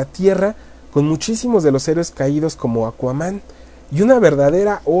 y en la Tierra con muchísimos de los héroes caídos como Aquaman, y una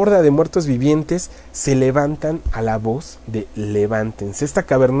verdadera horda de muertos vivientes se levantan a la voz de levántense, esta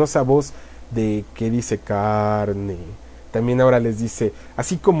cavernosa voz de que dice carne. También ahora les dice,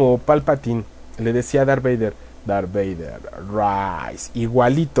 así como Palpatine le decía a Darth Vader, rise,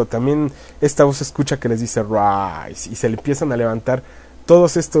 igualito, también esta voz se escucha que les dice rise, y se le empiezan a levantar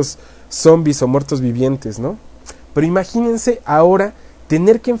todos estos zombies o muertos vivientes, ¿no? Pero imagínense ahora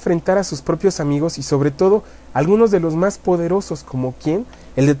tener que enfrentar a sus propios amigos y sobre todo algunos de los más poderosos, como ¿quién?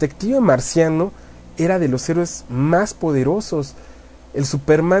 El detective marciano era de los héroes más poderosos. El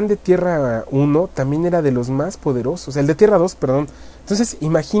Superman de Tierra 1 también era de los más poderosos, el de Tierra 2, perdón. Entonces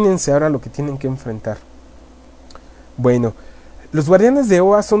imagínense ahora lo que tienen que enfrentar. Bueno, los guardianes de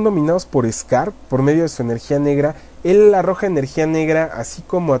Oa son dominados por Scar por medio de su energía negra. Él arroja energía negra, así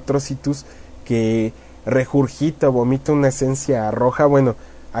como Atrocitus, que regurgita o vomita una esencia roja. Bueno,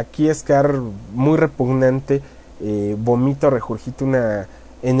 aquí Scar, muy repugnante, vomita o regurgita una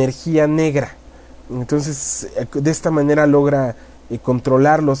energía negra. Entonces, de esta manera logra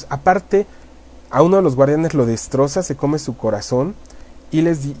controlarlos. Aparte, a uno de los guardianes lo destroza, se come su corazón y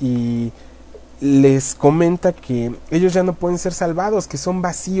les comenta que ellos ya no pueden ser salvados, que son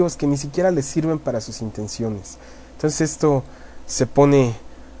vacíos, que ni siquiera les sirven para sus intenciones. Entonces esto se pone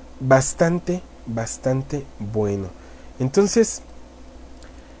bastante bueno. Entonces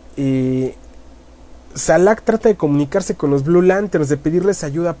Salak trata de comunicarse con los Blue Lanterns, de pedirles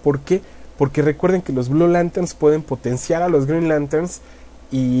ayuda. ¿Por qué? Porque recuerden que los Blue Lanterns pueden potenciar a los Green Lanterns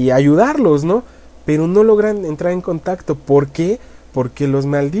y ayudarlos, ¿no? Pero no logran entrar en contacto. ¿Por qué? Porque los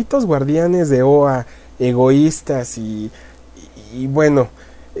malditos guardianes de Oa, egoístas y bueno,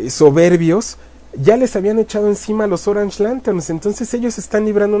 soberbios, ya les habían echado encima a los Orange Lanterns. Entonces ellos están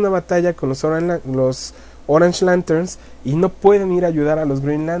librando una batalla con los Orange Lanterns y no pueden ir a ayudar a los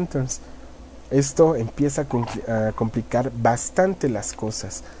Green Lanterns. Esto empieza a complicar bastante las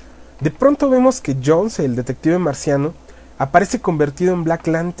cosas. De pronto vemos que Jones, el detective marciano, aparece convertido en Black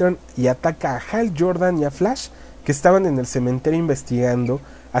Lantern y ataca a Hal Jordan y a Flash, que estaban en el cementerio investigando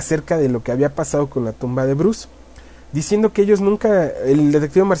acerca de lo que había pasado con la tumba de Bruce, diciendo que ellos nunca, el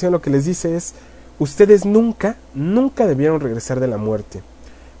detective marciano lo que les dice es, ustedes nunca debieron regresar de la muerte.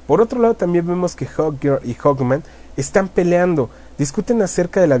 Por otro lado también vemos que Hawkgirl y Hawkman están peleando, discuten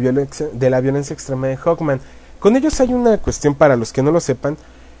acerca de la violencia extrema de Hawkman. Con ellos hay una cuestión para los que no lo sepan.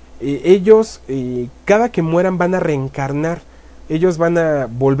 Ellos cada que mueran van a reencarnar, ellos van a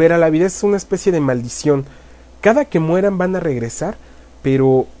volver a la vida, es una especie de maldición. Cada que mueran van a regresar,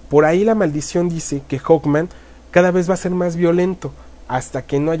 pero por ahí la maldición dice que Hawkman cada vez va a ser más violento hasta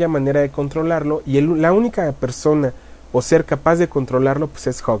que no haya manera de controlarlo, y la única persona o ser capaz de controlarlo pues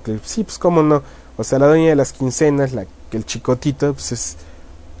es Hawkgirl. Sí, pues cómo no, o sea, la dueña de las quincenas, el chicotito, pues es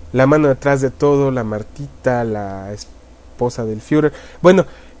la mano detrás de todo, la Martita, la esposa del Führer. Bueno,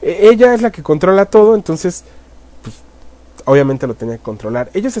 ella es la que controla todo, entonces pues obviamente lo tenía que controlar.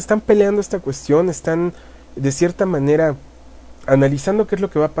 Ellos están peleando esta cuestión, están de cierta manera analizando qué es lo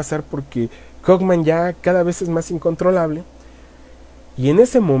que va a pasar, porque Hawkman ya cada vez es más incontrolable. Y en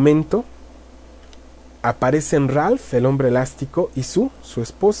ese momento aparecen Ralph, el hombre elástico, y su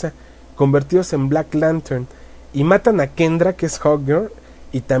esposa, convertidos en Black Lantern, y matan a Kendra, que es Hawkgirl,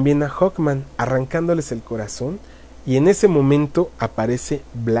 y también a Hawkman, arrancándoles el corazón. Y en ese momento aparece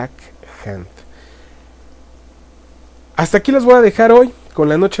Black Hand. Hasta aquí los voy a dejar hoy con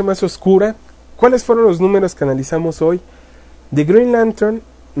La Noche Más Oscura. ¿Cuáles fueron los números que analizamos hoy? De Green Lantern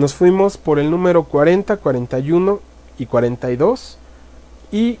nos fuimos por el número 40, 41 y 42.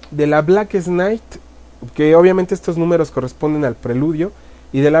 Y de la Blackest Night, que obviamente estos números corresponden al preludio.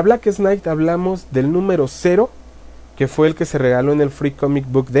 Y de la Blackest Night hablamos del número 0, que fue el que se regaló en el Free Comic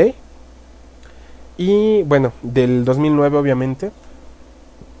Book Day. Y bueno, del 2009 obviamente.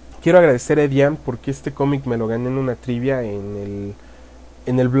 Quiero agradecer a Edian porque este cómic me lo gané en una trivia en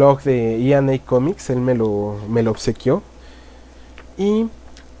el blog de E&A Comics. Él me lo obsequió. Y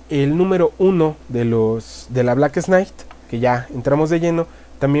el número 1 de la Blackest Night, que ya entramos de lleno,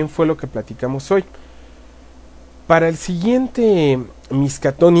 también fue lo que platicamos hoy. Para el siguiente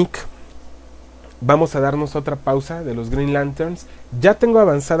Miskatonic vamos a darnos otra pausa de los Green Lanterns. Ya tengo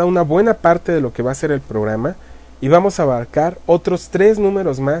avanzada una buena parte de lo que va a ser el programa y vamos a abarcar otros 3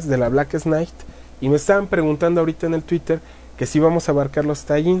 números más de la Blackest Night. Y me estaban preguntando ahorita en el Twitter que si vamos a abarcar los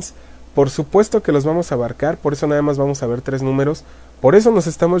tie-ins. Por supuesto que los vamos a abarcar, por eso nada más vamos a ver 3 números, por eso nos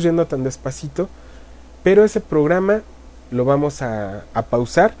estamos yendo tan despacito, pero ese programa lo vamos a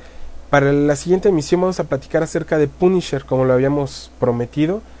pausar. Para la siguiente emisión vamos a platicar acerca de Punisher, como lo habíamos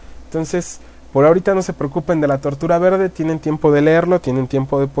prometido. Entonces, por ahorita no se preocupen de la Tortura Verde, tienen tiempo de leerlo, tienen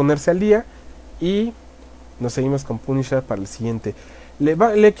tiempo de ponerse al día, y nos seguimos con Punisher para el siguiente.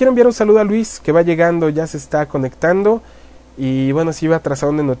 Le quiero enviar un saludo a Luis, que va llegando, ya se está conectando. Y bueno, sí iba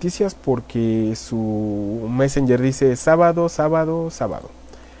atrasado de noticias porque su Messenger dice sábado.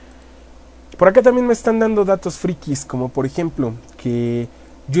 Por acá también me están dando datos frikis, como por ejemplo que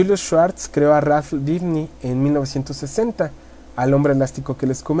Julius Schwartz creó a Ralph Dibny en 1960, al hombre elástico que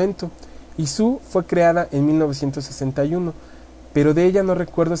les comento, y Sue fue creada en 1961, pero de ella no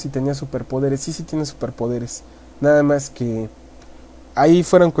recuerdo si tenía superpoderes. Sí tiene superpoderes, nada más que ahí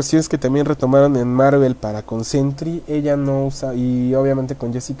fueron cuestiones que también retomaron en Marvel para con Sentry. Ella no usa, y obviamente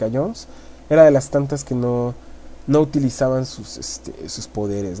con Jessica Jones, era de las tantas que no utilizaban sus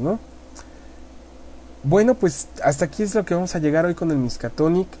poderes, ¿no? Bueno, pues hasta aquí es lo que vamos a llegar hoy con el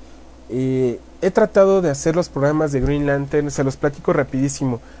Miskatonic. He tratado de hacer los programas de Green Lantern, se los platico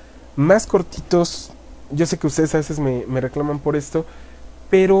rapidísimo, más cortitos. Yo sé que ustedes a veces me reclaman por esto,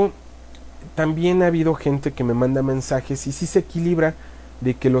 pero también ha habido gente que me manda mensajes y sí se equilibra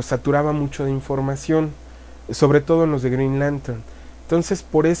de que los saturaba mucho de información, sobre todo en los de Green Lantern. Entonces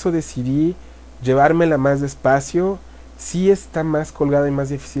por eso decidí llevármela más despacio. Sí está más colgada y más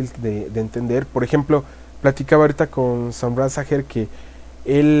difícil de entender. Por ejemplo, platicaba ahorita con Samrat Saher que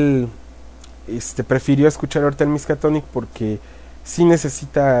él prefirió escuchar ahorita el Miskatonic porque sí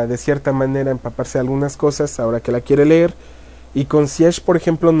necesita de cierta manera empaparse de algunas cosas ahora que la quiere leer. Y con Siege, por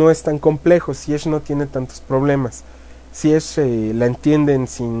ejemplo, no es tan complejo. Siege no tiene tantos problemas. Siege la entienden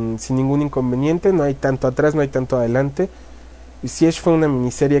sin ningún inconveniente. No hay tanto atrás, no hay tanto adelante. Y Siege fue una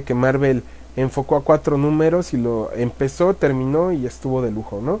miniserie que Marvel enfocó a 4 números y lo empezó, terminó y estuvo de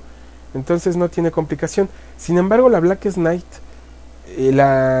lujo, ¿no? Entonces no tiene complicación. Sin embargo, la Blackest Night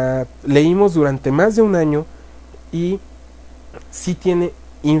la leímos durante más de un año y sí tiene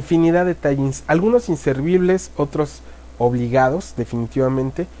infinidad de tie-ins, algunos inservibles, otros obligados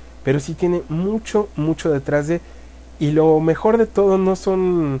definitivamente, pero sí tiene mucho detrás de, y lo mejor de todo no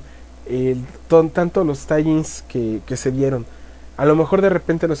son tanto los tie-ins que se vieron. A lo mejor de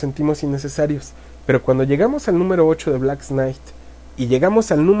repente los sentimos innecesarios, pero cuando llegamos al número 8 de Blackest Night y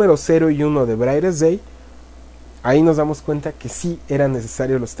llegamos al número 0 y 1 de Brightest Day, ahí nos damos cuenta que sí eran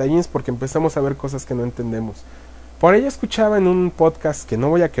necesarios los tie-ins porque empezamos a ver cosas que no entendemos. Por ahí escuchaba en un podcast que no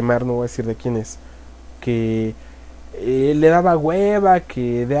voy a quemar, no voy a decir de quién es, que le daba hueva,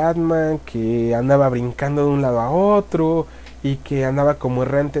 que Deadman, que andaba brincando de un lado a otro y que andaba como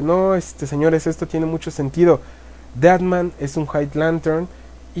errante. No, señores, esto tiene mucho sentido. Deadman es un White Lantern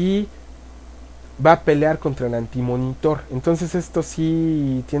y va a pelear contra el Antimonitor. Entonces esto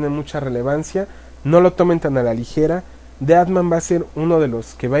sí tiene mucha relevancia. No lo tomen tan a la ligera. Deadman va a ser uno de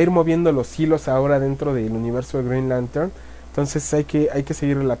los que va a ir moviendo los hilos ahora dentro del universo de Green Lantern. Entonces hay que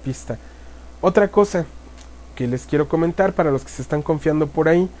seguirle la pista. Otra cosa que les quiero comentar para los que se están confiando por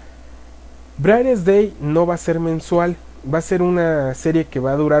ahí: Brightest Day no va a ser mensual, va a ser una serie que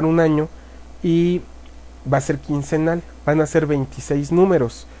va a durar un año y va a ser quincenal, van a ser 26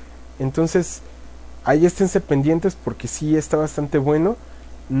 números. Entonces ahí esténse pendientes porque sí está bastante bueno.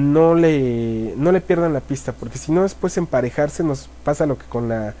 No le pierdan la pista, porque si no después emparejarse nos pasa lo que con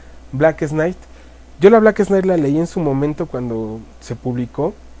la Blackest Night. Yo la Blackest Night la leí en su momento cuando se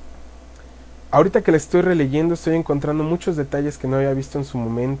publicó. Ahorita que la estoy releyendo estoy encontrando muchos detalles que no había visto en su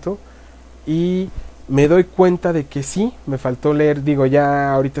momento y me doy cuenta de que sí, me faltó leer,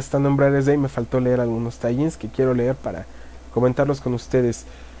 ya ahorita estando en Brightest Day me faltó leer algunos tie-ins que quiero leer para comentarlos con ustedes.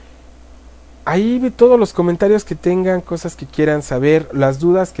 Ahí vi todos los comentarios que tengan, cosas que quieran saber, las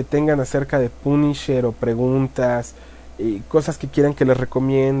dudas que tengan acerca de Punisher o preguntas, cosas que quieran que les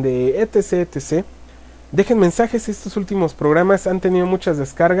recomiende, etc. Dejen mensajes. Estos últimos programas han tenido muchas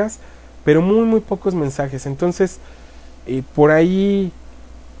descargas, pero muy pocos mensajes. Entonces, por ahí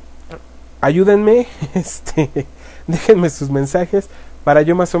ayúdenme, déjenme sus mensajes para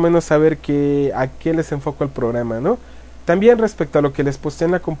yo más o menos saber a qué les enfoco el programa, ¿no? También respecto a lo que les posté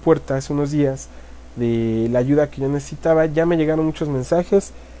en la compuerta hace unos días de la ayuda que yo necesitaba, ya me llegaron muchos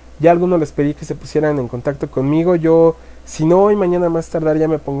mensajes. Ya algunos les pedí que se pusieran en contacto conmigo. Yo, si no hoy, mañana más tardar ya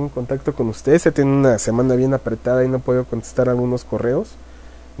me pongo en contacto con ustedes. He tenido una semana bien apretada y no puedo contestar algunos correos.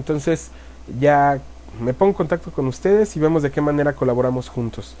 Entonces ya me pongo en contacto con ustedes y vemos de qué manera colaboramos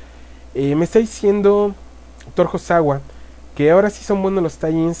juntos. Me está diciendo Torjo Sawa que ahora sí son buenos los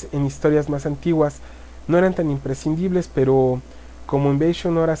tie-ins en historias más antiguas. No eran tan imprescindibles, pero como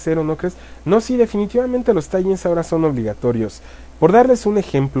Invasion Hora Cero, ¿no crees? No, sí, definitivamente los tie-ins ahora son obligatorios. Por darles un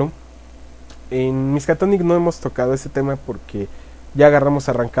ejemplo, en Miskatonic no hemos tocado ese tema porque ya agarramos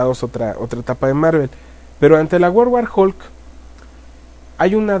arrancados otra etapa de Marvel. Pero ante la World War Hulk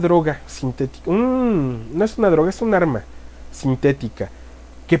hay una droga sintética. No es una droga, es un arma sintética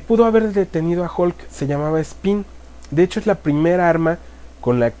que pudo haber detenido a Hulk se llamaba Spin. De hecho es la primera arma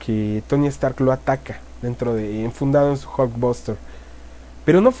con la que Tony Stark lo ataca enfundado en su Hulkbuster.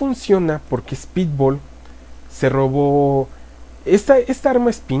 Pero no funciona porque Speedball se robó esta arma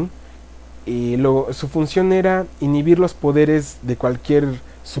Spin. Su función era inhibir los poderes de cualquier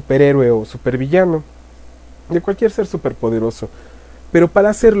superhéroe o supervillano, de cualquier ser superpoderoso. Pero para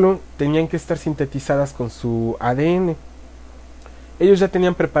hacerlo tenían que estar sintetizadas con su ADN. Ellos ya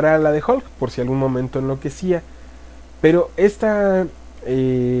tenían preparada la de Hulk por si algún momento enloquecía. Pero esta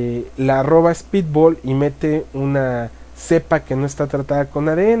la roba Speedball y mete una cepa que no está tratada con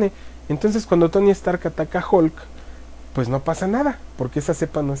ADN. Entonces cuando Tony Stark ataca a Hulk, pues no pasa nada, porque esa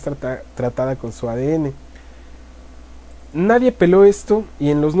cepa no está tratada con su ADN. Nadie peló esto, y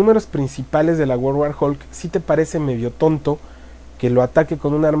en los números principales de la World War Hulk sí te parece medio tonto que lo ataque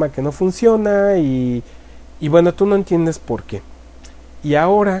con un arma que no funciona, y bueno, tú no entiendes por qué. Y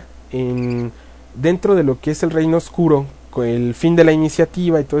ahora, dentro de lo que es el Reino Oscuro, con el fin de la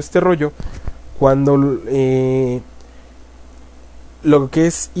iniciativa y todo este rollo, cuando lo que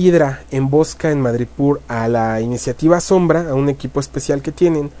es Hydra embosca en Madripoor a la Iniciativa Sombra, a un equipo especial que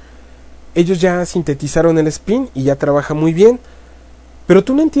tienen, ellos ya sintetizaron el Spin y ya trabaja muy bien. Pero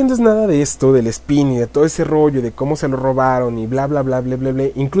tú no entiendes nada de esto, del Spin y de todo ese rollo, de cómo se lo robaron y bla bla bla bla bla bla.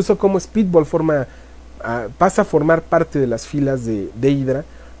 Incluso cómo Speedball pasa a formar parte de las filas de Hydra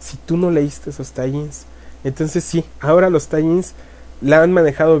si tú no leíste esos tie-ins. Entonces sí, ahora los tie-ins la han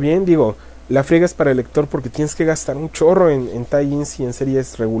manejado bien. Digo, la friegas para el lector porque tienes que gastar un chorro en tie-ins y en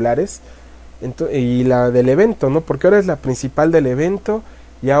series regulares. Y la del evento, ¿no? Porque ahora es la principal del evento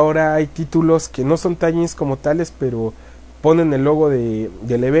y ahora hay títulos que no son tie-ins como tales, pero ponen el logo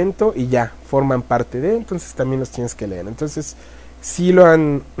del evento y ya forman parte de, entonces también los tienes que leer. Entonces sí lo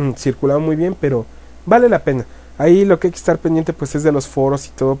han circulado muy bien, pero vale la pena. Ahí lo que hay que estar pendiente pues es de los foros y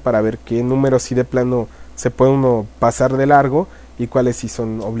todo para ver qué números sí de plano se puede uno pasar de largo y cuáles sí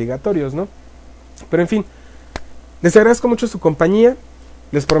son obligatorios, ¿no? Pero en fin, les agradezco mucho su compañía.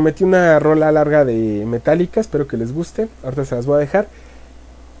 Les prometí una rola larga de Metallica, espero que les guste. Ahorita se las voy a dejar.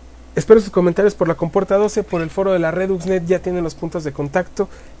 Espero sus comentarios por la Compuerta 12, por el foro de la Reduxnet, ya tienen los puntos de contacto.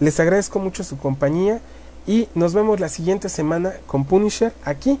 Les agradezco mucho su compañía y nos vemos la siguiente semana con Punisher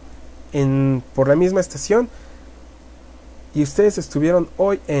aquí por la misma estación. Y ustedes estuvieron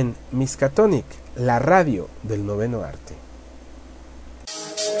hoy en Miskatonic, la radio del noveno arte.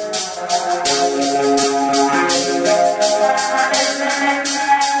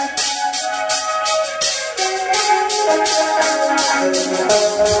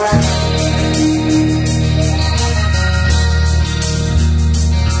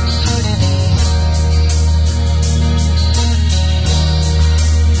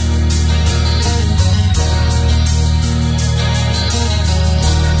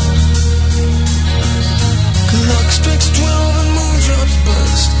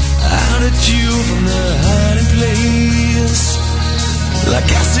 From the hiding place, like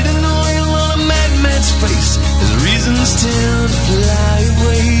acid and oil on a madman's face, his reasons tend to fly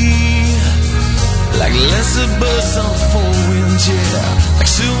away, like lesser birds on four winds, yeah, like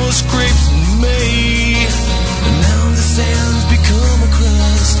silver scrapes in May. And now the sand's become a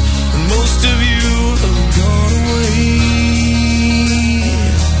crust, and most of you have gone away.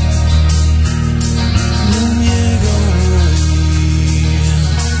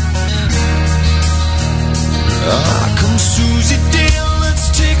 Come Susie Dale, let's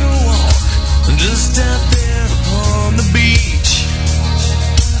take a walk just out there upon the beach.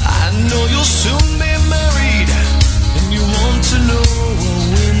 I know you'll soon be married and you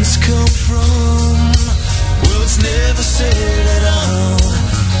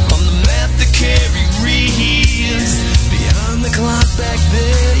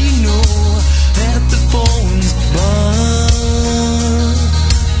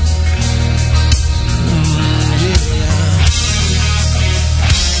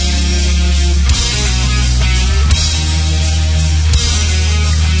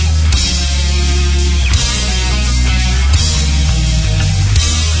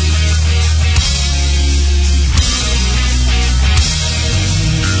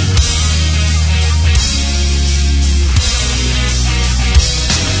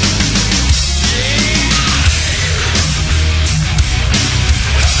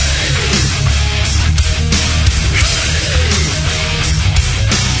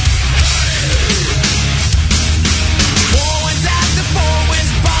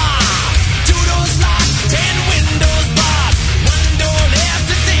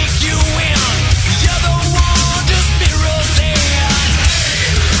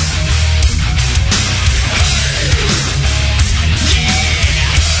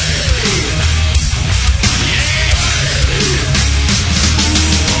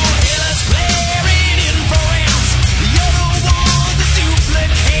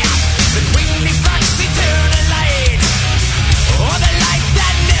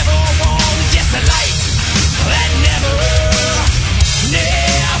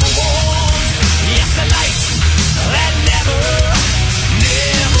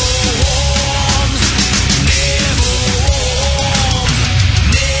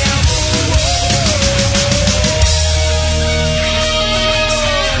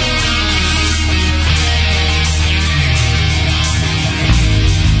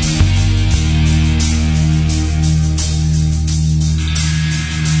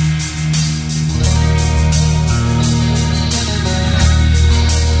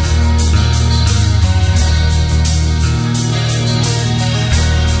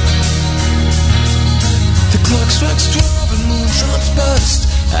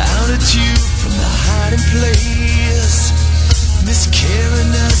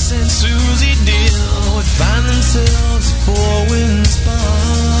Susie Deal would find themselves at Four Winds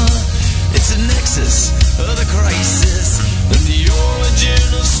Bar. It's a nexus of the crisis and the origin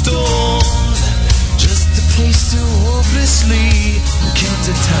of storm. Just a place to hopelessly catch